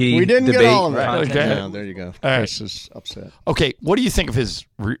MVP we didn't debate. Get all of it. Right. Okay. Yeah, there you go. Chris is upset. Okay, what do you think of his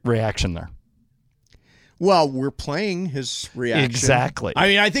reaction there? Well, we're playing his reaction. Exactly. I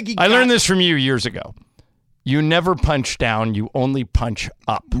mean, I think I learned this from you years ago. You never punch down, you only punch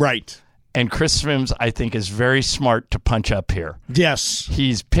up. Right. And Chris Sims, I think, is very smart to punch up here. Yes.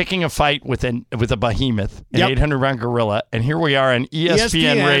 He's picking a fight with a behemoth, an 800-pound gorilla, and here we are on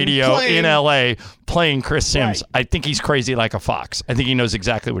ESPN radio in L.A. playing Chris Sims. Right. I think he's crazy like a fox. I think he knows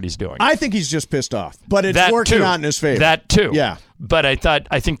exactly what he's doing. I think he's just pissed off, but it's working out in his favor. That too. Yeah. But I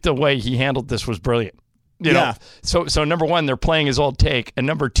think the way he handled this was brilliant. You know? So number one, they're playing his old take, and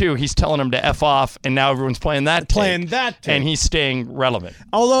number two, he's telling him to F off, and now everyone's playing that take, and he's staying relevant.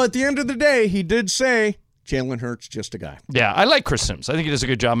 Although at the end of the day, he did say Jalen Hurts just a guy. Yeah, I like Chris Sims. I think he does a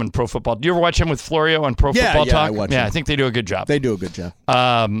good job in pro football. Do you ever watch him with Florio on Pro Football Talk? I watch him. I think they do a good job. They do a good job.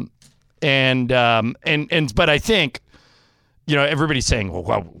 But I think, you know, everybody's saying,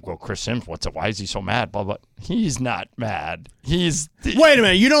 well, Chris Sims, why is he so mad? Blah blah. He's not mad. Wait a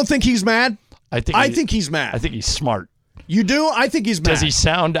minute. You don't think he's mad? I think he's mad. I think he's smart. You do? I think he's mad. Does he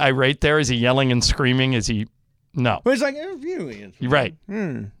sound irate there? Is he yelling and screaming? Is he? No. But he's like, you're right.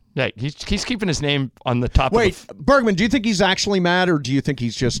 Yeah, he's keeping his name on the top. Wait, Bergman, do you think he's actually mad, or do you think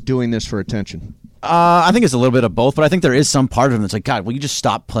he's just doing this for attention? I think it's a little bit of both, but I think there is some part of him that's like, God, will you just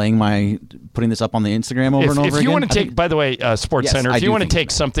stop putting this up on the Instagram over and over again? If you want to take, by the way, SportsCenter, if you want to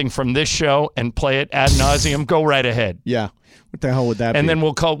take something from this show and play it ad nauseum, go right ahead. Yeah. What the hell would that be? And then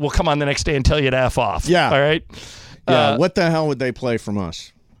we'll come on the next day and tell you to F off. Yeah. All right? Yeah. What the hell would they play from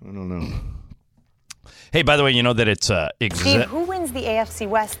us? I don't know. Hey, by the way, you know that it's Steve, who wins the AFC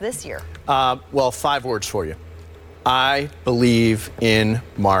West this year? Well, 5 words for you. I believe in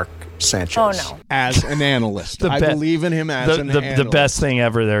Mark Sanchez. Oh, no. As an analyst. I believe in him as an analyst. The best thing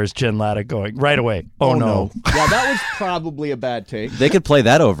ever there is Jen Latta going right away. Oh, no. Yeah, that was probably a bad take. They could play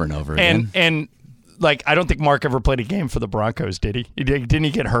that over and over again. And like, I don't think Mark ever played a game for the Broncos, did he? Didn't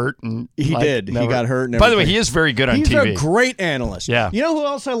he get hurt? He did. Never. He got hurt. And By the way, he is very good on TV. He's a great analyst. Yeah. You know who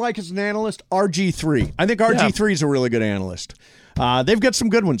else I like as an analyst? RG3. I think RG3 is a really good analyst. They've got some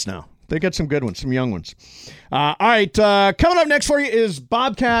good ones now. They got some good ones, some young ones. All right, coming up next for you is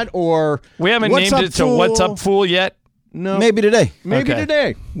Bobcat or we haven't named it to What's Up Fool yet. No, maybe today. Maybe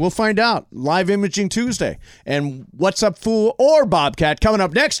today. We'll find out. Live Imaging Tuesday. And What's Up Fool or Bobcat coming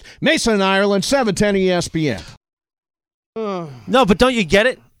up next. Mason, Ireland, 710 ESPN. No, but don't you get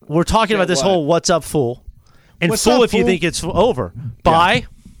it? We're talking about this whole What's Up Fool. And What's fool up, if you fool? think it's over. By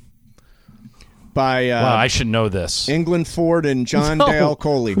wow, I should know this. England Ford and John Dale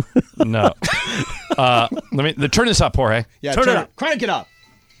Coley. No. Turn this up, Jorge. Yeah, turn it up. Crank it up.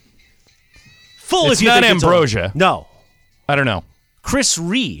 Fool it's if you not think Ambrosia. It's over. No. I don't know. Chris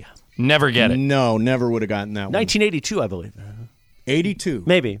Ree. Never get it. No, never would have gotten that one. 1982, I believe. 82.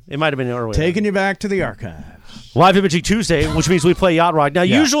 Maybe. It might have been earlier. Taking you back to the archives. Live Imaging Tuesday, which means we play Yacht Rock. Now,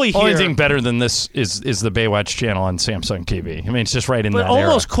 usually here... Only thing better than this is the Baywatch channel on Samsung TV. I mean, it's just right in that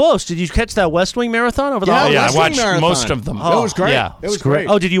almost era. close. Did you catch that West Wing marathon over the holidays? Yeah, I watched most of them. It was great. Yeah. It was great.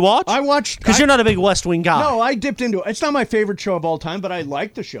 Oh, did you watch? I watched. Because you're not a big West Wing guy. No, I dipped into it. It's not my favorite show of all time, but I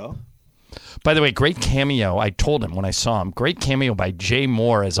liked the show. By the way, great cameo. I told him when I saw him. Great cameo by Jay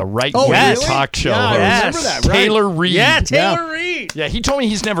Moore as a right-wing talk show host. I remember that. Right? Taylor Reed. Yeah, Taylor Reed. Yeah, he told me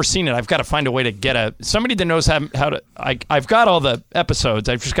he's never seen it. I've got to find a way to get somebody that knows how to. I've got all the episodes.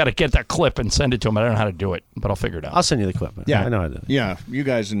 I've just got to get that clip and send it to him. I don't know how to do it, but I'll figure it out. I'll send you the clip. Yeah, I know how to do it. Yeah, you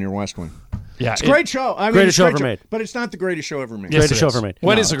guys in your West Wing. Yeah, it's a great show. I mean, greatest show ever made. But it's not the greatest show ever made. Yes, greatest show ever made.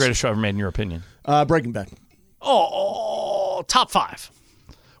 What is the greatest show ever made in your opinion? Breaking Bad. Oh, top 5.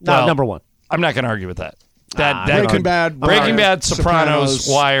 Well, number 1. I'm not going to argue with that. Breaking Bad, Sopranos,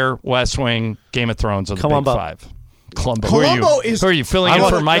 Wire, West Wing, Game of Thrones are the big 5. Columbo. Who are you filling in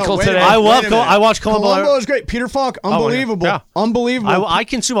for Michael today? I watch Columbo. Columbo is great. Peter Falk, unbelievable. Yeah. Unbelievable. I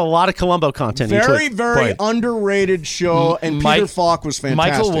consume a lot of Columbo content. Very, very underrated show, and Peter Falk was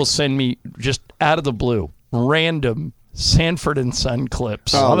fantastic. Michael will send me, just out of the blue, random Sanford and Son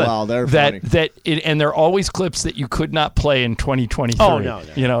clips. Oh, wow, they're funny. And they're always clips that you could not play in 2023. Oh, no.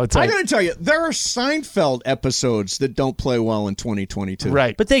 You know, it's I got to tell you, there are Seinfeld episodes that don't play well in 2022.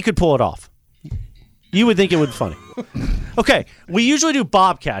 Right. But they could pull it off. You would think it would be funny. Okay, we usually do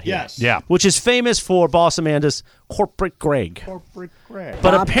Bobcat here. Yes. Yeah. Which is famous for Boss Amanda's Corporate Greg.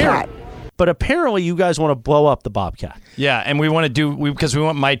 But apparently you guys want to blow up the Bobcat. Yeah, and we want to do, because we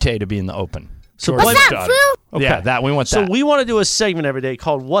want Maite to be in the open. So What's up, fool? Okay. Yeah, we want that. So we want to do a segment every day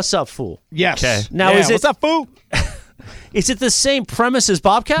called What's Up, Fool? Yes. Okay. Now, is it, what's up, fool? Is it the same premise as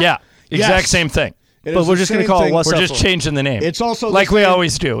Bobcat? Yeah, exact same thing. But we're just going to call it What's Up, We're just Fool. changing the name. It's also like we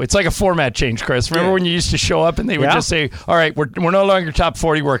always do. It's like a format change, Chris. Remember when you used to show up and they would just say, all right, we're no longer top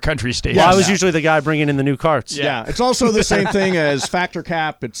 40, we're a country station. Well, I was usually the guy bringing in the new carts. Yeah. It's also the same thing as Factor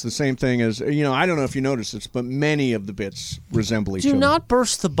Cap. It's the same thing as, I don't know if you noticed this, but many of the bits resemble each other. Do not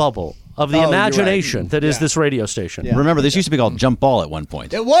burst the bubble of the Oh, you're imagination right. that is this radio station. Remember, this used to be called Jump Ball at one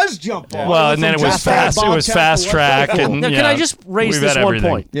point. It was jump ball. Well, and then it was fast. It was fast track. And Now, can I just raise we've this had one everything.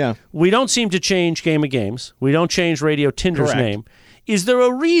 point? Yeah. We don't seem to change Game of Games. We don't change Radio Tinder's Correct. name. Is there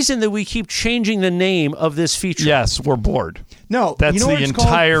a reason that we keep changing the name of this feature? Yes, we're bored. No, That's you know the what it's called?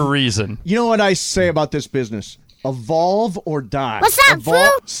 entire reason. You know what I say about this business? Evolve or die. What's up, fool?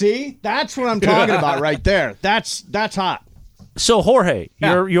 See, that's what I'm talking about right there. That's hot. So, Jorge,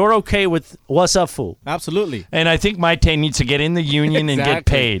 you're okay with What's Up, Fool? Absolutely. And I think Maite needs to get in the union and get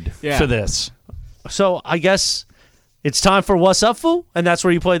Exactly. paid Yeah. for this. So, I guess it's time for What's Up, Fool? And that's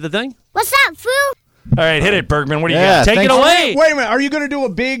where you play the thing? What's up, fool? All right, hit it, Bergman. What do you Yeah, got? Take it thanks. away. Wait a minute. Are you going to do a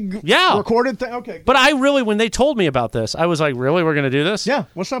big recorded thing? Okay. But I really, when they told me about this, I was like, really? We're going to do this? Yeah.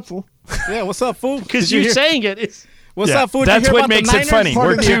 What's up, fool? Yeah, what's up, fool? Because Did you you're hear- saying it. It's, What's Yeah, up, fool? Did you that's hear what about the makes it Niners? funny. Part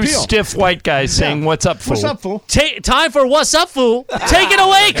We're of the two appeal. stiff white guys saying, "What's up, fool?" What's up, fool? time for What's Up, Fool? Take it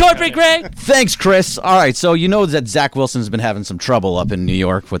away, Corporate Greg. Thanks, Chris. All right, so you know that Zach Wilson's been having some trouble up in New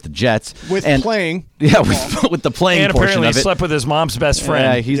York with the Jets. With and, playing. Yeah, with the playing And portion apparently of it. slept with his mom's best friend.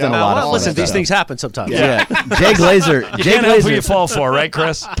 Yeah, he's done a lot of Well, listen, fun these stuff. things happen sometimes. Yeah. Jay Glazer. You Jay can't help who you Glazer. fall for, right,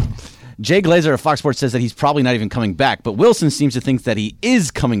 Chris? Jay Glazer of Fox Sports says that he's probably not even coming back, but Wilson seems to think that he is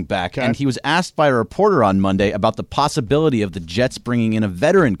coming back. And he was asked by a reporter on Monday about the possibility of the Jets bringing in a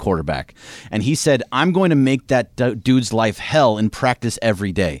veteran quarterback. And he said, "I'm going to make that dude's life hell in practice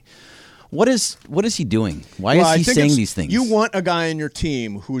every day." What is he doing? Why Well, I is he think saying it's- these things? You want a guy in your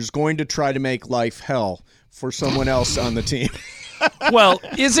team who's going to try to make life hell for someone else on the team. Well,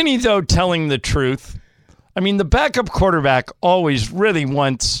 isn't he, though, telling the truth? I mean, the backup quarterback always really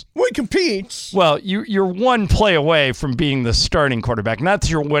wants... Well, he competes. Well, you're one play away from being the starting quarterback. Not that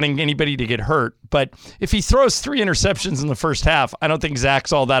you're wanting anybody to get hurt, but if he throws 3 interceptions in the first half, I don't think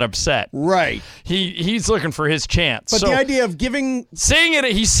Zach's all that upset. Right. He's looking for his chance. But So, the idea of giving... saying it,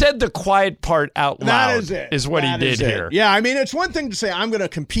 he said the quiet part out loud That is it. is what That he is did it. here. Yeah, I mean, it's one thing to say, I'm going to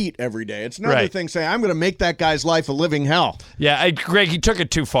compete every day. It's another Right. thing to say, I'm going to make that guy's life a living hell. Yeah, Greg, he took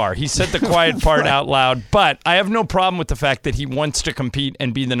it too far. He said the quiet part out loud, but I have no problem with the fact that he wants to compete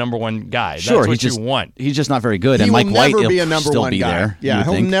and be the number one guy. Sure, That's what he's just you want. He's just not very good. He And Mike will White never will be a number still one be guy. there. you Yeah, would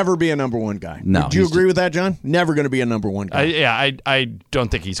he'll think. never be a number one guy. No, Do you he's agree with that, John? Never going to be a number one guy. I don't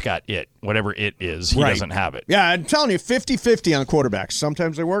think he's got it. Whatever it is, he Right. doesn't have it. Yeah, I'm telling you, 50-50 on quarterbacks.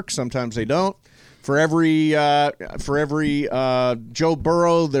 Sometimes they work, sometimes they don't. For every Joe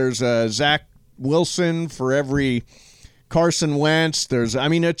Burrow, there's a Zach Wilson. For every Carson Wentz, there's. I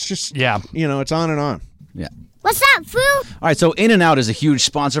mean, it's just it's on and on. Yeah. What's up, fool? All right, so In-N-Out is a huge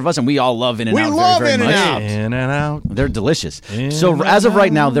sponsor of us, and we all love In-N-Out We love very, very In-N-Out. much. In-N-Out. They're delicious. So as of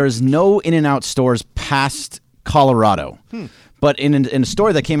right now, there's no In-N-Out stores past Colorado. But in a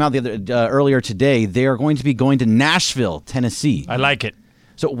story that came out earlier today, they are going to be going to Nashville, Tennessee. I like it.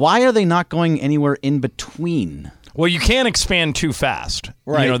 So why are they not going anywhere in between? Well, you can't expand too fast.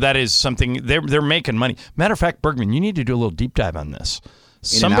 Right. You know, that is something they're making money. Matter of fact, Bergman, you need to do a little deep dive on this.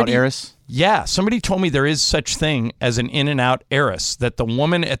 In-N-Out heiress? Yeah, somebody told me there is such thing as an In-N-Out heiress, that the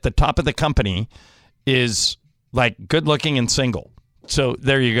woman at the top of the company is like good looking and single. So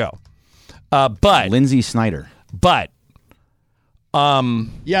there you go. But Lindsay Snyder. But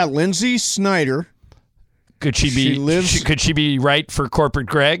yeah, Lindsay Snyder. Could she be? Could she be right for corporate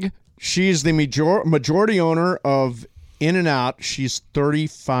Greg? She's the majority owner of In-N-Out. She's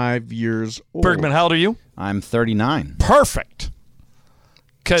 35 years old. Bergman, how old are you? I'm 39. Perfect.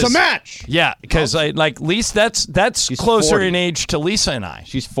 It's a match. Yeah, because I like Lisa. That's closer 40. in age to Lisa and I.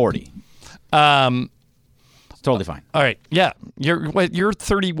 She's 40. It's totally fine. All right. Yeah. You're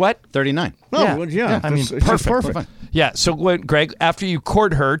 30 what? 39. Oh, yeah. well, yeah. I mean, It's just perfect. Yeah. So, Greg, after you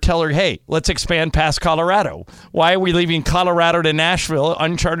court her, tell her, hey, let's expand past Colorado. Why are we leaving Colorado to Nashville,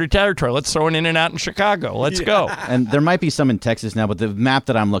 uncharted territory? Let's throw an In-N-Out in Chicago. Let's go. And there might be some in Texas now, but the map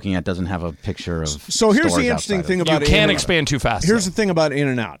that I'm looking at doesn't have a picture of. So here's stores the interesting outside thing of- about You can't In-N-Out. expand too fast. Here's though. the thing about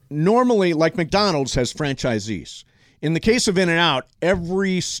In-N-Out. Normally, like McDonald's has franchisees. In the case of In-N-Out,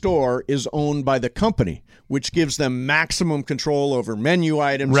 every store is owned by the company, which gives them maximum control over menu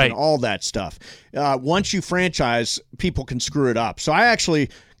items Right. and all that stuff. Once you franchise, people can screw it up. So I actually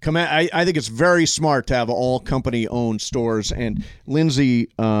I think it's very smart to have all company-owned stores. And Lindsay,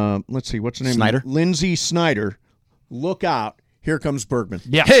 let's see, what's her name? Snyder? Lindsay Snyder. Look out. Here comes Bergman.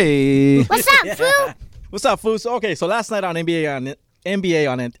 Yeah. Hey. What's up, fool? What's up, fool? So, okay, so last night on NBA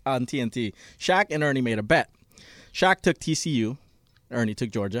on TNT, Shaq and Ernie made a bet. Shaq took TCU. Ernie took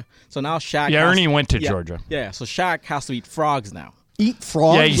Georgia. So now Shaq. Yeah, has- Ernie went to yeah, Georgia. Yeah, so Shaq has to eat frogs now. Eat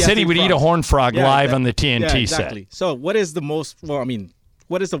frogs? Yeah, he Yes, said he eat would eat a frogs. horned frog Yeah, live that- on the TNT yeah, exactly. So what is the most? Well, I mean,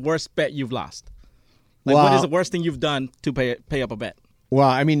 what is the worst bet you've lost? Like, what is the worst thing you've done to pay up a bet? Well,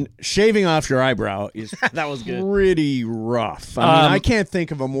 I mean, shaving off your eyebrow is That was good. pretty rough. I mean, I can't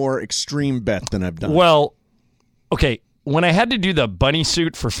think of a more extreme bet than I've done. Well, okay. When I had to do the bunny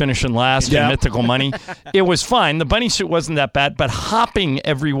suit for finishing last in Mythical Money, it was fine. The bunny suit wasn't that bad, but hopping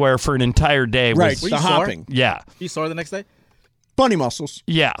everywhere for an entire day right, was... the hopping. Yeah. You sore the next day? Bunny muscles.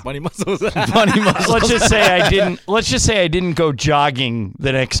 Yeah. Bunny muscles. Bunny muscles. Let's just say I didn't go jogging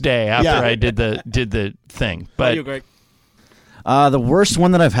the next day after I did the thing. How are But you, Greg? The worst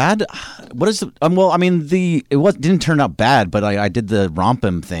one that I've had. What is it? Well, I mean, didn't turn out bad, but I did the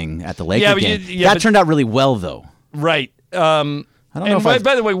Romp'em thing at the Laker game. That turned out really well, though. right. I don't know if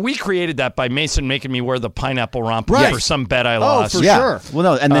by the way, we created that by Mason making me wear the pineapple romper for some bet I lost. for sure. Well,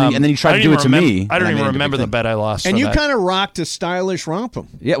 no, and then you tried to do it to me. I don't even remember the bet I lost. And for you that. kind of rocked a stylish Romp'em.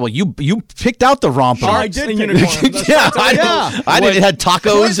 Yeah, well, you picked out the Romp'em. I did pick unicorn. one. Yeah, I did. It had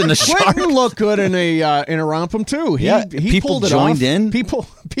tacos and the shark. Quentin looked good in a Romp'em too. He people pulled it joined off. in.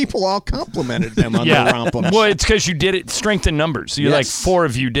 People all complimented him on the Romp'em. Well, it's because you did it strength in numbers. You like 4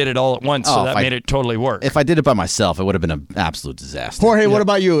 of you did it all at once, so that made it totally work. If I did it by myself, it would have been an absolute disaster. Jorge, what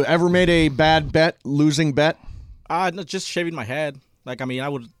about you? Ever made a bad bet, losing bet? No, just shaving my head. Like, I mean, I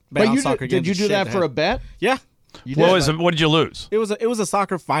would bet on soccer games. Did you do that for a bet? Yeah. What did you lose? It was a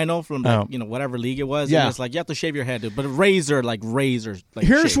soccer final from whatever league it was. Yeah. And it's like you have to shave your head, dude. But razors. Like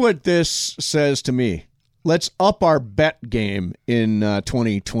Here's shave. what this says to me. Let's up our bet game in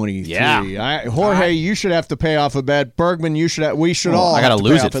 2023. Yeah. Jorge, you should have to pay off a bet. Bergman, we should all. I gotta have to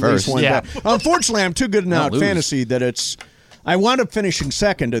lose pay it off at least first. one Yeah. bet. Unfortunately, I'm too good now at fantasy that it's. I wound up finishing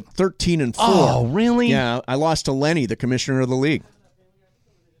second at 13-4. Oh, really? Yeah, I lost to Lenny, the commissioner of the league.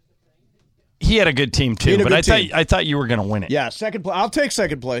 He had a good team too, but I thought you were going to win it. Yeah, second place. I'll take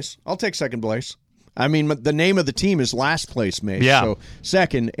second place. I mean, the name of the team is last place, mate. Yeah. So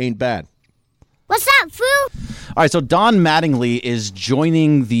second ain't bad. What's up, Foo? All right, so Don Mattingly is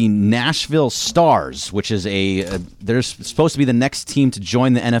joining the Nashville Stars, which is they're supposed to be the next team to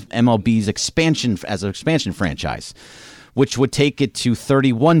join the MLB's expansion franchise, which would take it to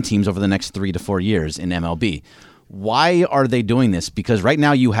 31 teams over the next 3 to 4 years in MLB. Why are they doing this? Because right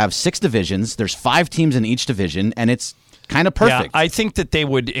now you have 6 divisions. There's 5 teams in each division, and it's kind of perfect. Yeah, I think that they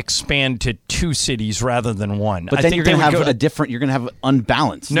would expand to 2 cities rather than 1. But then you're going to have you're going to have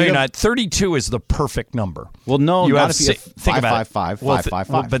unbalanced. No, you're not. 32 is the perfect number. Well, no, you not have if you have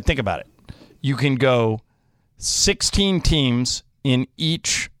 5-5-5. But think about it. You can go 16 teams in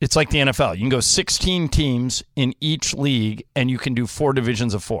each. It's like the NFL. You can go 16 teams in each league, and you can do 4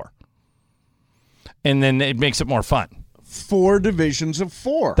 divisions of 4. And then it makes it more fun. 4 divisions of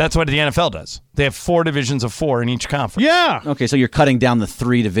 4. That's what the NFL does. They have 4 divisions of 4 in each conference. Yeah. Okay, so you're cutting down the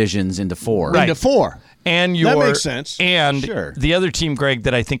 3 divisions into 4. Right. Into 4. And that makes sense. And Sure. the other team, Greg,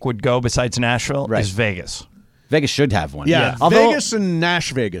 that I think would go besides Nashville is Vegas. Vegas should have one. Yeah. Vegas and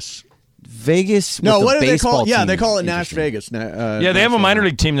Nash Vegas. Vegas. No, with what the do they call it? baseball Yeah, team they call is it Nash interesting. Vegas. Yeah, they have a minor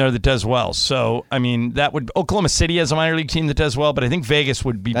league team there that does well. So, I mean, that would Oklahoma City has a minor league team that does well, but I think Vegas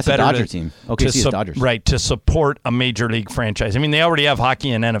would be That's better. a Dodger team. OKC is Dodgers. Right, to support a major league franchise. I mean, they already have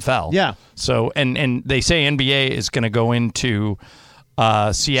hockey and NFL. Yeah. So, and they say NBA is going to go into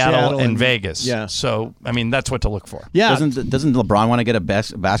Seattle and Vegas. Yeah. So, I mean, that's what to look for. Yeah. Doesn't LeBron want to get a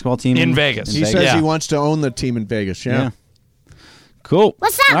basketball team in Vegas? He says he wants to own the team in Vegas. Yeah. Cool.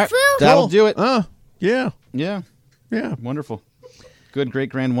 What's up, Foo? That'll do it. Yeah. Yeah. Yeah. Wonderful. Good, great,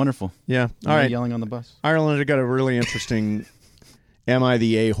 grand, wonderful. Yeah. No All right. Yelling on the bus. Ireland has got a really interesting am I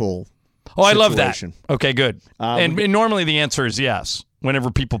the a-hole Oh, I love that. situation. Okay, good. And normally the answer is yes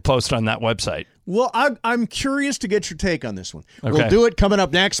whenever people post on that website. Well, I'm curious to get your take on this one. Okay. We'll do it coming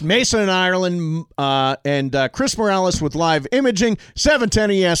up next. Mason in Ireland and Chris Morales with live imaging, 710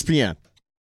 ESPN.